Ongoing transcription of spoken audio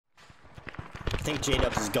I think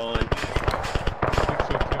J-Dubs is gone.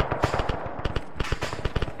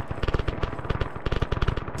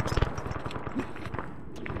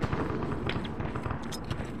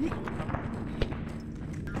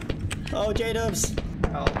 Oh, J-Dubs!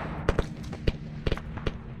 Oh.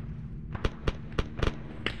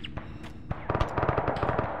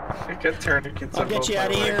 I get tourniquets. I'll get you out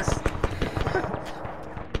of here.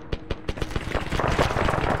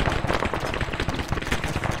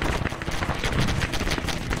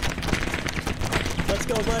 Let's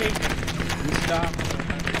go, buddy. Stop.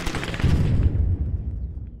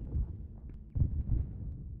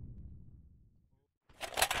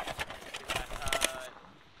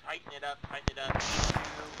 Tighten it up.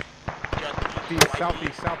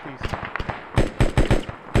 Southeast.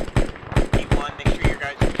 P1, make sure you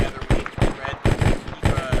guys are together. We need to be red. Keep,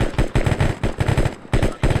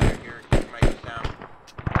 your mic down.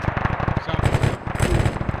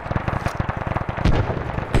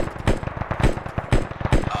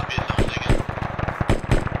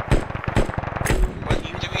 What do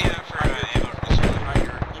we have for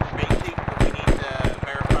information? We need to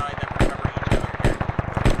verify that we're covering each other here.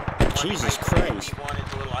 Jesus Christ. P1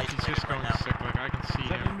 is a little isolated. He's just going sick, like I can see Is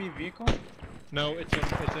that him. enemy vehicle? No, it's a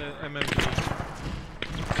MMG.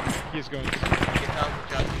 He is going sick. You can tell we're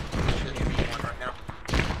just using P1 right now.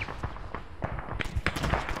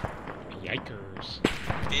 Yikers.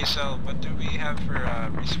 Hey, so what do we have for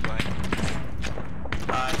resupply?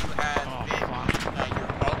 You have your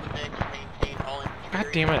all the mix, maintain all God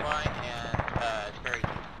damn it. and it's very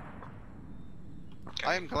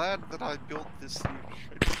I am glad that I built this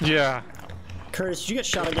huge. Yeah. Curtis, did you get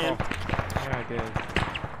shot again? Yeah, I did.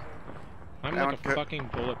 I'm Now, like a fucking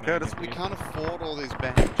bullet man. Curtis, we can't afford all these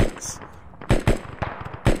bandages.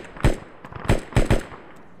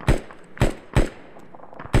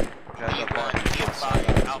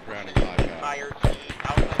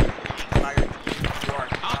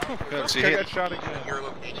 Curtis, I got shot again. your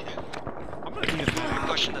location is. I'm gonna be in there.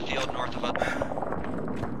 pushing the field north of us.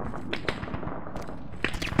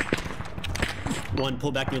 One,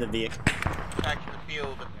 pull back near the vehicle. Back to the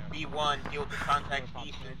field. B1, deal with the contacts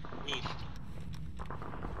east and east.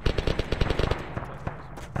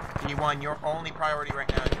 B1, your only priority right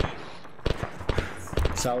now is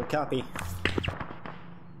east. Solid copy.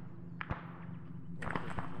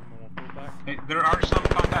 Hey, there are some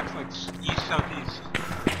contacts like east, southeast.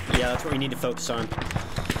 Yeah, that's what we need to focus on.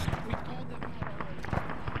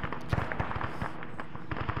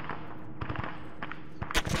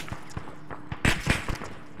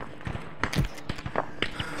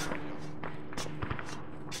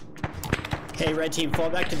 Hey, red team, fall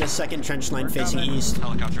back to the second trench line facing east.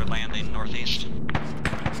 Helicopter landing northeast.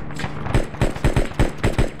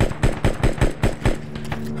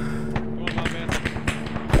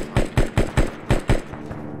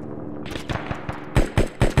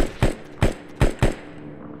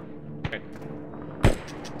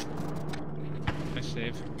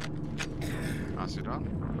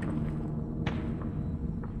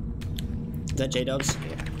 Is that J-Dubs?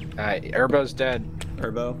 Urbo's dead.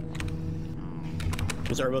 Urbo?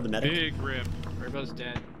 Was Urbo the medic? Big rip. Urbo's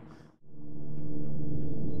dead.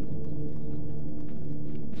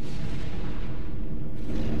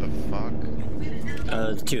 The fuck?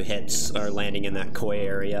 2 hits are landing in that koi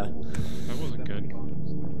area. That wasn't good.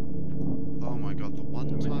 Oh my god, the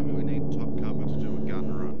one time we need top cover to do a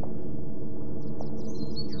gun run.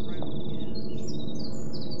 You're right on the edge.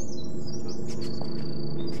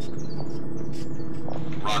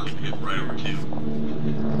 Rocket pit right over 2.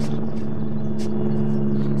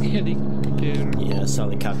 Helicopter. Yeah,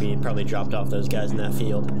 solid copy. Probably dropped off those guys in that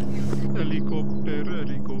field. Helicopter.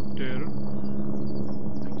 Thank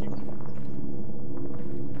you.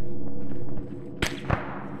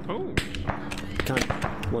 Oh.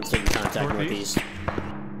 One's taking contact northeast.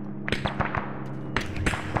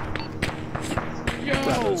 Yo!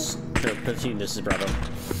 Bravo's. Or platoon, this is Bravo.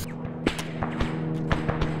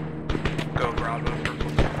 Go Bravo.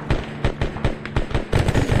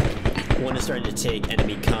 One is starting to take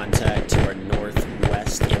enemy contact to our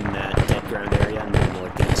northwest in that dead ground area and then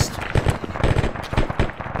northeast.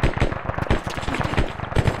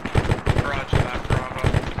 Roger that, Bravo.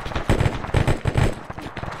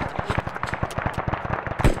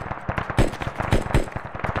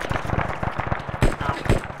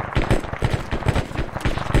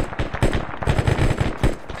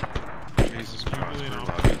 Jesus Usually an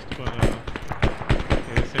Christ. optimist, but yeah,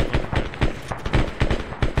 this ain't looking good.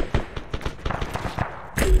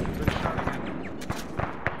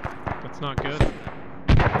 That's not good.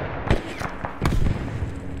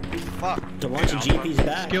 Fuck. They're launching GP's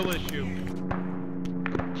back. Skill issue.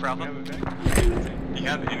 Bravo. Do you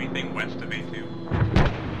have anything west of A2?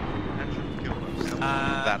 That should kill us.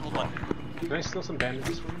 That Hold on. Can I steal some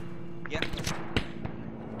bandages from you? Yeah.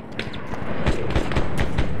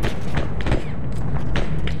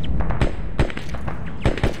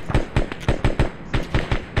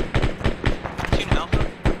 Tune Alpha.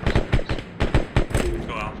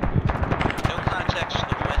 Go out. No contacts to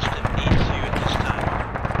the west of A2 at this time.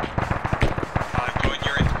 Join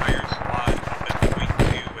your entire squad between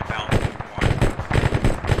 2 without 1.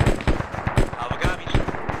 Alvagamis.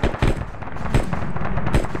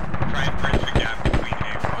 Try and bridge the gap between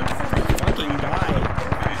A1. Fucking die.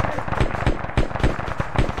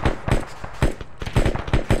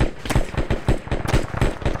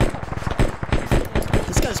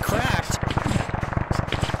 This guy's cracked.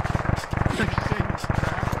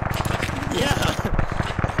 Yeah.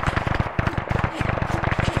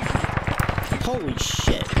 Holy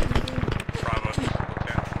shit. Bravo.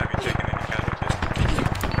 Okay. Have you taken any casualties?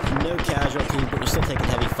 No casualties, but we're still taking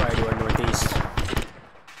heavy fire to our northeast.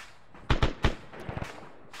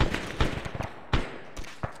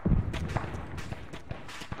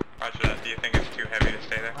 Roger that. Do you think it's too heavy to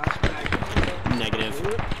stay there? Negative.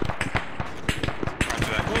 Roger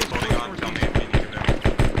that. Keep holding on. Tell me if you need to move.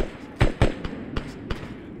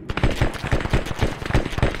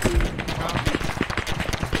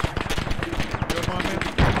 Good one, man.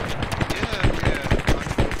 Yeah.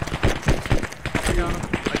 I got him.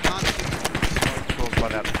 I can't see caused by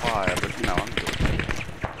that fire, but you know, I'm good.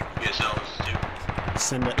 PSL is 2.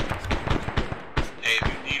 Send it. Hey, if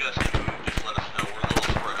you need us to move, just let us know. We're a little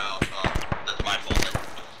spread out. That's my fault.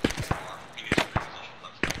 You need some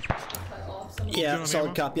position. Yeah, Doing solid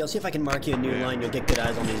ammo? copy. I'll see if I can mark you a new line. You'll get good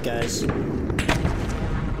eyes on these guys.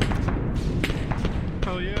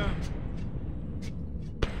 Hell yeah.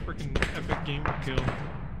 Freaking epic gamer kill.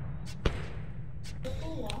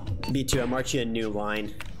 B2, I marked you a new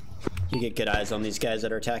line. You get good eyes on these guys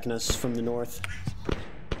that are attacking us from the north.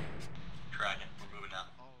 Tracking. We're moving now.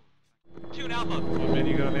 Tune Alpha. What man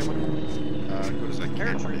you got ammo? Good as I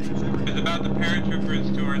can be. It's about the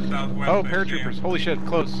paratroopers to our southwest. Oh, I see 'em. paratroopers. Holy shit,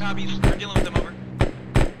 close. Copies. We're dealing with them over.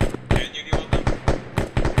 Can you deal with them?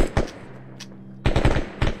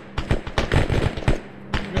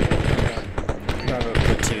 Bravo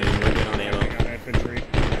platoon, we're good on ammo.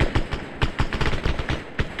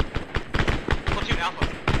 Platoon Alpha.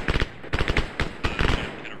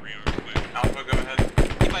 Alpha, go ahead.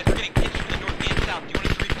 Hey, guys, we're getting hits from the north and south. Do you want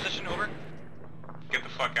us to reposition over? Get the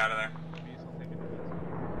fuck out of there.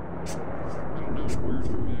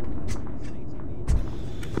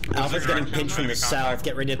 Alpha's getting pinched from the south.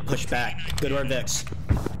 Get ready to push back. Go to our Vix.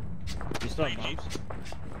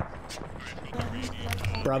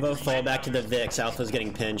 Bravo, fall back to the Vix. Alpha's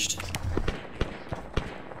getting pinched.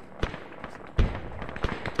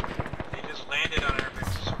 They just landed on our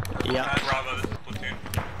base. Yeah. Bravo, this is platoon.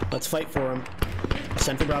 Let's fight for him.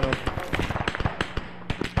 Send for Bravo.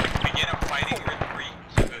 Begin a fighting retreat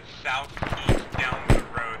to the southeast down the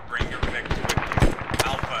road. Bring your Vix with you.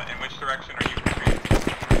 Alpha, in which direction are you retreating?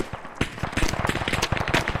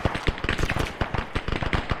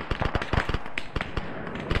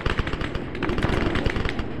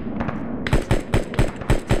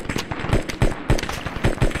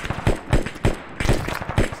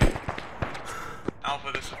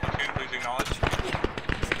 Alpha, this is platoon. Please acknowledge.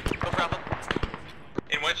 No problem.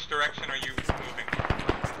 In which direction are you moving?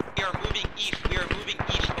 We are moving east. We are moving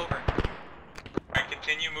east over. Alright,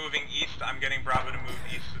 continue moving east. I'm getting Bravo to move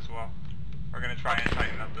east as well. We're gonna try and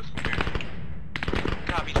tighten up this platoon.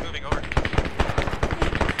 Copies. Moving over.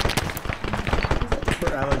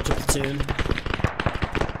 Bravo to platoon.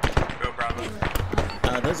 Go, Bravo.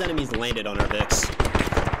 Those enemies landed on our Vix. Okay,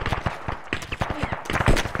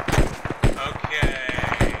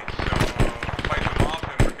 so fight them off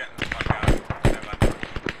and we're getting the fuck out. Stand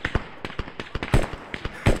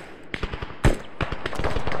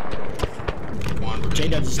by.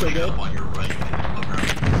 J-Dubs is still good? On your right.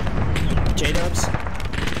 J-Dubs?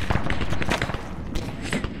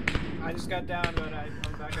 I just got down, but I'm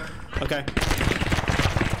back up. Okay.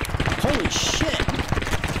 Holy shit!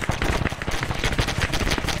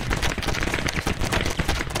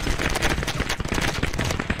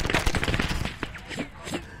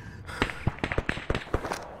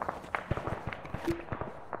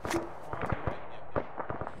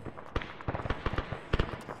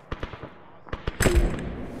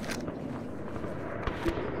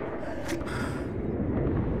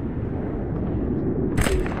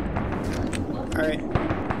 Alright.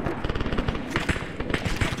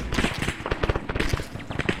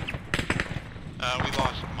 We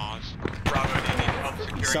lost Moz. Bravo, do you need help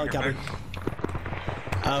securing Solid your copy. Vix?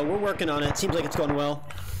 We're working on it. Seems like it's going well.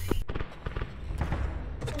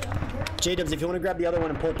 J-Dubs, if you want to grab the other one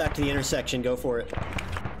and pull it back to the intersection, go for it.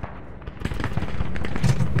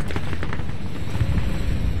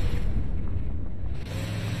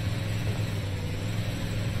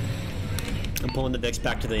 I'm pulling the Vix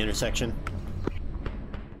back to the intersection.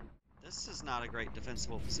 This is not a great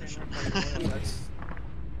defensible position.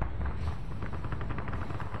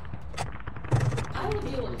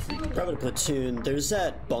 Bravo to platoon. There's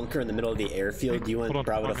that bunker in the middle of the airfield. Do you want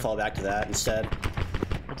Bravo to fall back to that instead?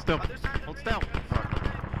 Hold still. Hold still.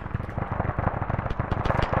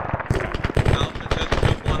 Well, it says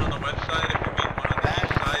put one on the west side. If you mean one on the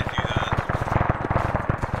east side, do that.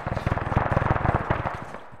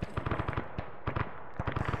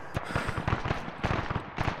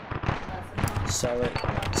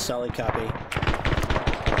 Solid copy.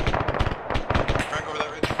 Frank over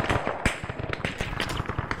that ridge.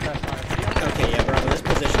 Okay, yeah, Bravo, this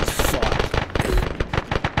position's fucked.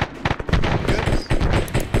 Good.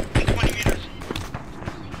 20 meters.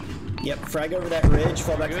 Yep, frag over that ridge,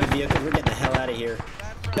 fall back to the vehicle. We're getting the hell out of here.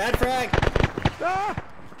 Bad frag! Ah!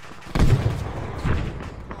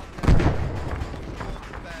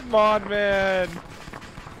 Come on, man!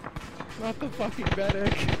 Not the fucking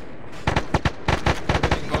medic.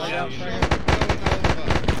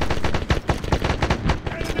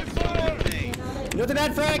 You know the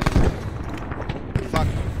bad frag? Fuck.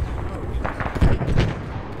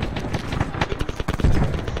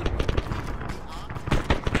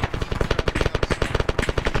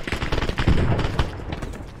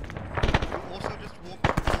 Also just walk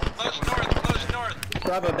Close north.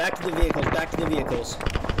 Bravo, back to the vehicles, back to the vehicles.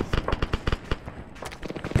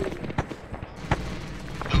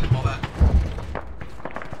 Don't fall back.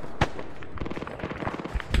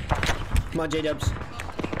 Come on, J-Dubs.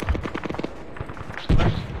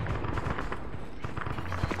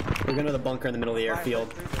 We're going to the bunker in the middle of the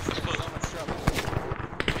airfield.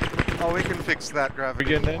 Oh, we can fix that, Gravity. We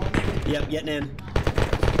getting in? Yep, getting in.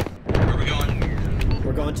 Where are we going?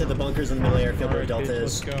 We're going to the bunkers in the middle of the airfield where Delta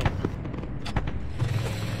Let's is. go. I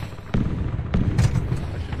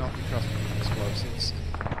should not be trusting explosives.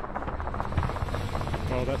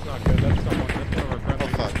 Oh, that's not good. That's someone. That's one of our Oh,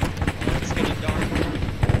 friendly. fuck. It's getting dark.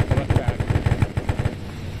 That's bad.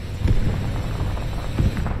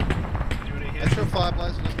 Make sure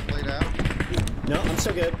Fireblazer doesn't bleed out. No, I'm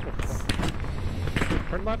still good.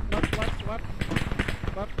 Turn left.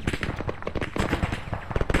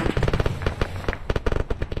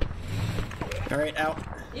 Alright, out.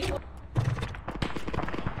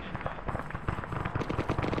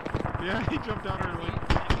 Yeah, he jumped out early.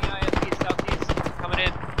 ISP southeast, coming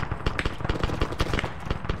in.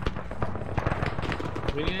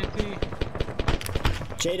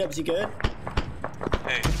 J-Dubs, you good?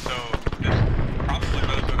 Hey, so this probably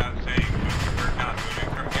goes without saying, but we're not moving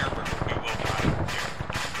from here, but we will not here.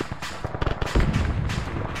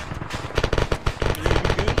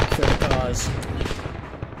 For the cause.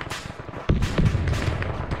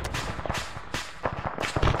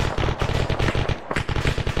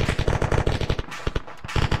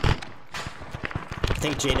 I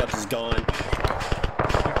think J-Dubs is gone.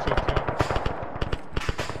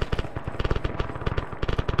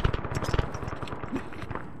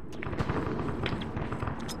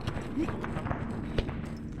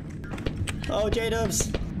 Oh,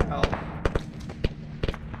 J-Dubs! Oh.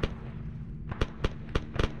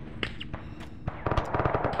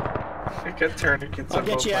 Get tourniquets. I'll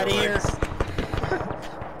get you out of here.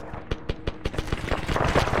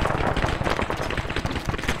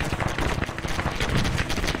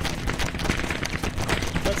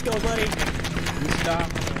 Let's go, buddy. Stop.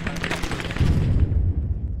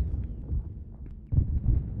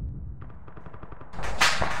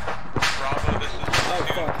 Bravo, this is Oh,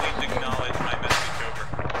 Platoon. fuck. Please acknowledge my message over.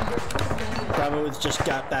 Bravo has just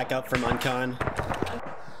got back up from Uncon.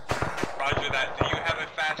 Roger that. Do you have a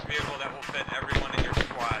fast vehicle that will fit everyone in your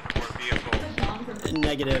squad or vehicles?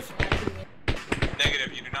 Negative.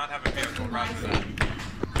 Negative, you do not have a vehicle. Roger that.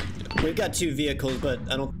 We've got 2 vehicles, but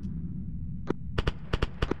I don't... Can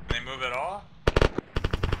they move at all?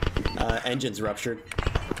 Engine's ruptured.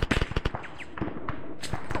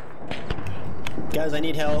 Guys, I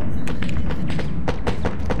need help.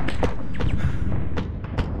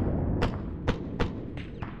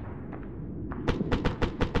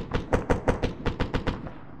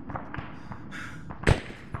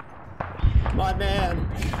 My man.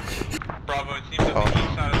 Bravo, it seems that the east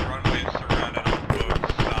side of the runway is surrounded on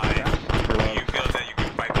both sides. Do you feel that you can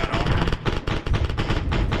fight that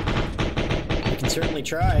off? We can certainly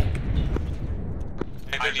try.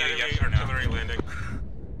 I need a yes or no.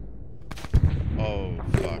 Oh,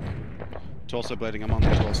 fuck. Torso bleeding, I'm on the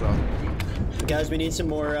torso. Guys, we need some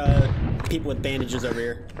more people with bandages over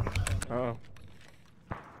here. Uh-oh.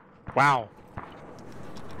 Wow.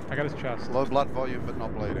 I got his chest. Low blood volume, but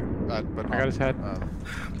not bleeding. But I got his head.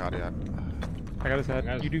 Cardiac. I got his head.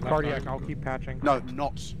 Guys, You do left cardiac, arm. I'll keep patching. No,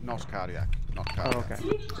 not cardiac. Not cardiac. Oh,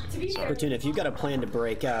 okay. Sorry. Platoon, if you've got a plan to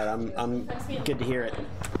break out, I'm good to hear it.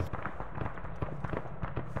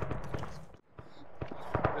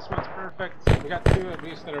 This one's perfect. We got two at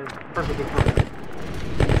least that are perfectly perfect.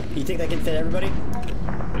 You think that can fit everybody?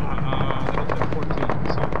 That'll fit 14,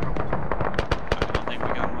 so I don't think we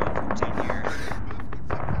got more than 14 here.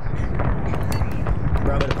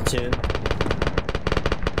 Bravo to platoon.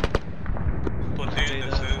 Platoon,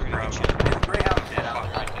 this is Bravo.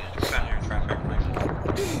 Stand here in traffic,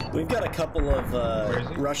 please. We've got a couple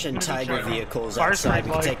of Russian Tiger vehicles Fire outside. strike We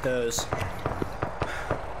can light. take those.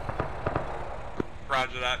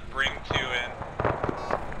 Roger that. Bring 2 in.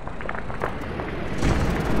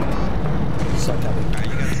 So copy. Alright,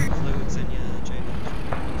 you got some fluids in ya, Jay.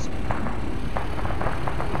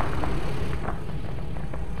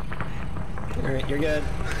 Alright, you're good.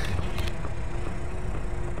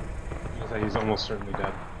 he's almost certainly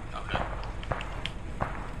dead. Okay.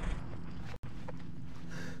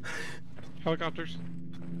 Helicopters.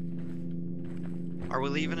 Are we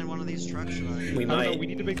leaving in one of these trucks? Should I... We I don't know, might. we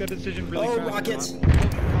need to make that decision really Oh, fast. rockets!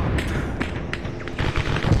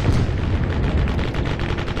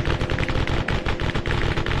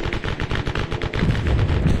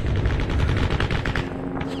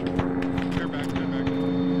 They're back.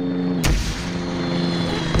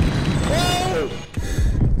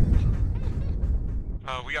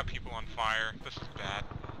 We got people on fire. This is bad.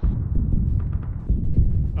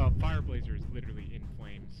 Fireblazer is literally in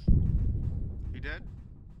flames. You dead?